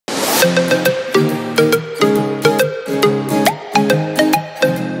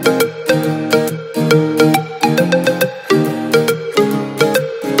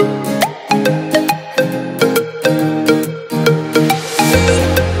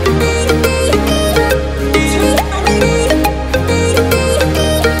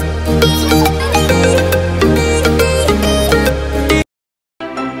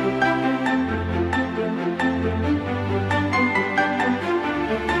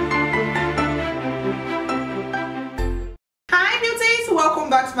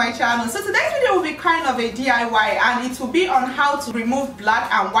My channel. So today's video will be kind of a DIY, and it will be on how to remove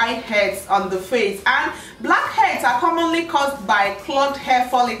black and white heads on the face. And blackheads are commonly caused by clogged hair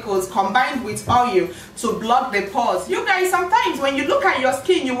follicles combined with oil to block the pores. You guys, sometimes when you look at your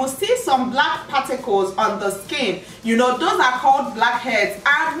skin, you will see some black particles on the skin. You know, those are called blackheads.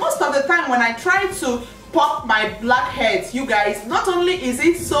 And most of the time when I try to pop my blackheads, you guys, not only is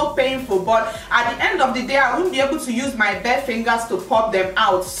it so painful, but at the end of the day I won't be able to use my bare fingers to pop them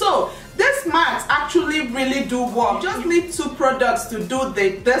out. So this mask actually really do work. You just need two products to do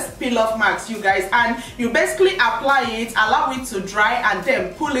this peel off mask, you guys, and you basically apply it, allow it to dry, and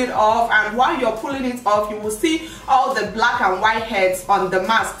then pull it off. And while you're pulling it off, you will see all the black and white heads on the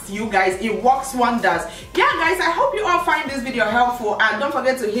masks, you guys. It works wonders. Yeah guys, I hope you all find this video helpful, and don't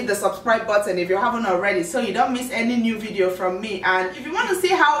forget to hit the subscribe button if you haven't already, so you don't miss any new video from me. And if you want to see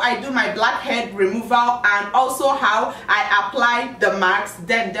how I do my blackhead removal and also how I apply the mask,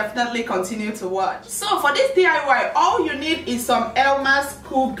 then definitely continue to watch. So for this DIY, all you need is some Elmer's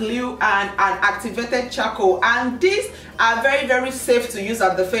cool glue and an activated charcoal, and these are very safe to use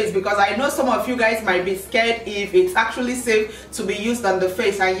on the face, because I know some of you guys might be scared if it's actually safe to be used on the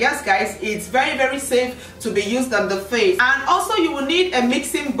face. And yes guys, it's very safe to be used on the face. And also you will need a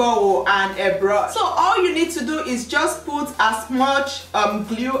mixing bowl and a brush. So all you need to do is just put as much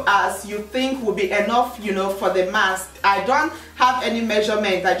glue as you think will be enough, you know, for the mask. I don't have any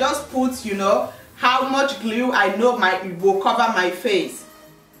measurement. I just put, you know, how much glue I know will cover my face.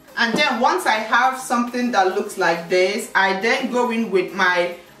 And then once I have something that looks like this, I then go in with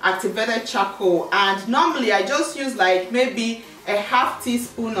my activated charcoal, and normally I just use like maybe a half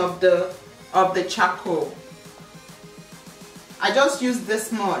teaspoon of the charcoal. I just use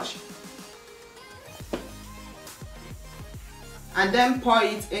this much, and then pour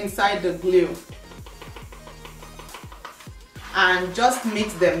it inside the glue and just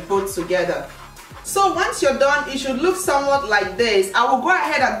mix them both together. So once you're done, it should look somewhat like this. I will go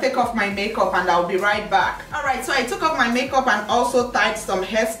ahead and take off my makeup, and I'll be right back. Alright, so I took off my makeup and also tied some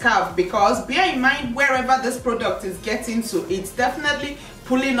hair scarf, because bear in mind, wherever this product is getting to, it's definitely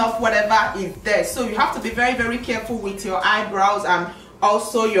pulling off whatever is there. So you have to be very careful with your eyebrows and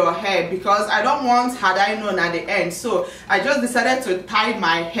also your hair, because I don't want had I known at the end. So I just decided to tie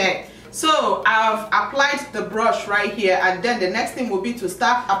my hair. So I've applied the brush right here, and then the next thing will be to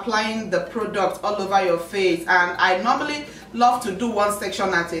start applying the product all over your face. And I normally love to do one section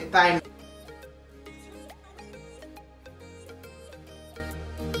at a time.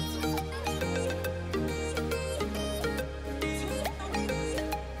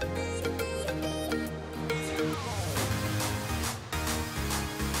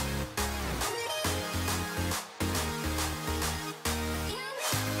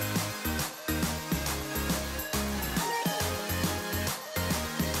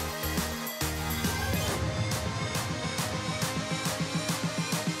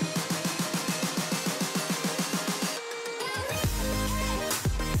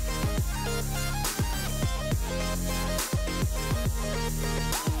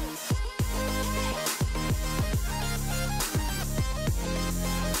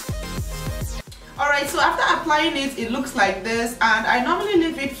 Alright, so after applying it, it looks like this, and I normally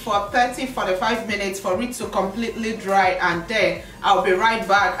leave it for 30-45 minutes for it to completely dry, and then I'll be right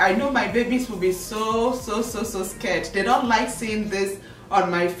back. I know my babies will be so scared. They don't like seeing this on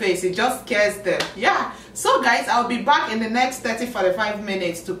my face. It just scares them. Yeah, so guys, I'll be back in the next 30-45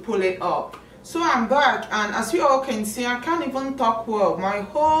 minutes to pull it up. So I'm back, and as you all can see, I can't even talk well. My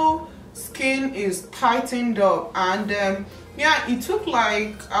whole skin is tightened up, and yeah, it took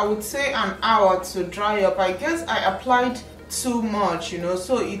like, I would say, an hour to dry up. I guess I applied too much, you know,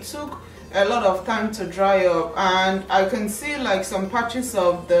 so it took a lot of time to dry up. And I can see like some patches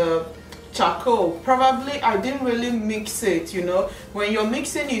of the charcoal. Probably I didn't really mix it, you know. When you're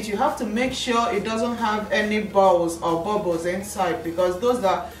mixing it, you have to make sure it doesn't have any balls or bubbles inside, because those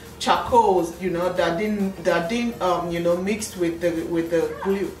are charcoals, you know, that didn't you know, mixed with the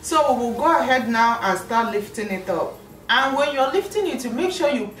glue. So we'll go ahead now and start lifting it up. And when you're lifting it, you make sure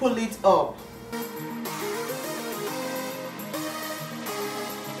you pull it up.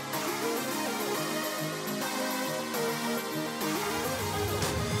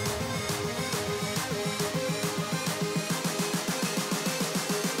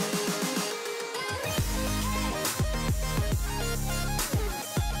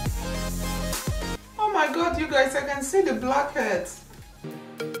 my god, you guys, I can see the blackheads.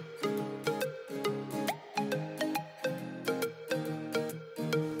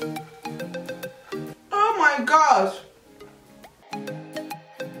 Oh my gosh.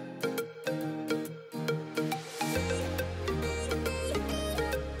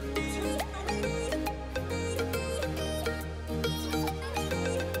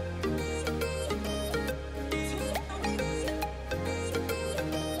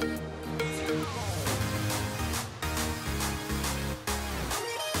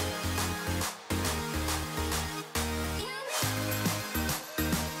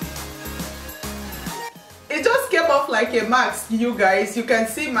 It just came off like a mask, you guys. You can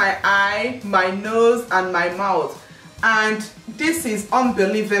see my eye, my nose, and my mouth. And this is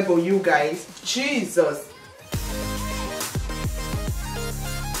unbelievable, you guys. Jesus.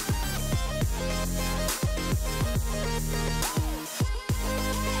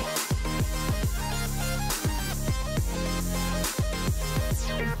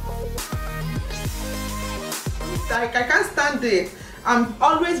 Like, I can't stand it. I'm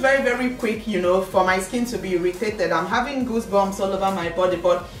always very quick, you know, for my skin to be irritated. I'm having goosebumps all over my body,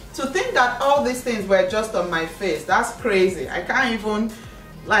 but to think that all these things were just on my face, that's crazy. I can't even,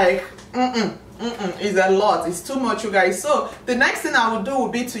 like, it's a lot. It's too much, you guys. So the next thing I will do will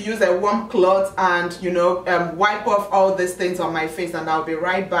be to use a warm cloth and, you know, wipe off all these things on my face, and I'll be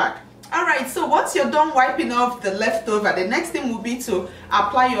right back. Alright, so once you're done wiping off the leftover, the next thing will be to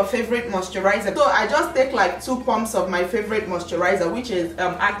apply your favorite moisturizer. So I just take like 2 pumps of my favorite moisturizer, which is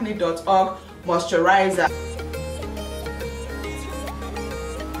acne.org moisturizer.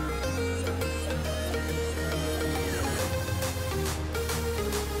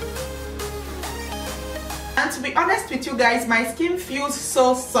 And to be honest with you guys, my skin feels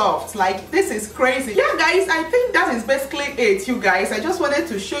so soft. Like, this is crazy. Yeah guys, I think that is basically it, you guys. I just wanted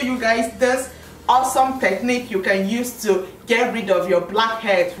to show you guys this awesome technique you can use to get rid of your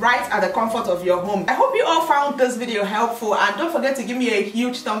blackhead right at the comfort of your home. I hope you all found this video helpful, and don't forget to give me a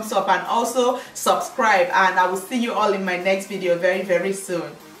huge thumbs up and also subscribe, and I will see you all in my next video very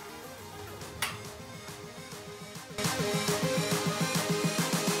soon.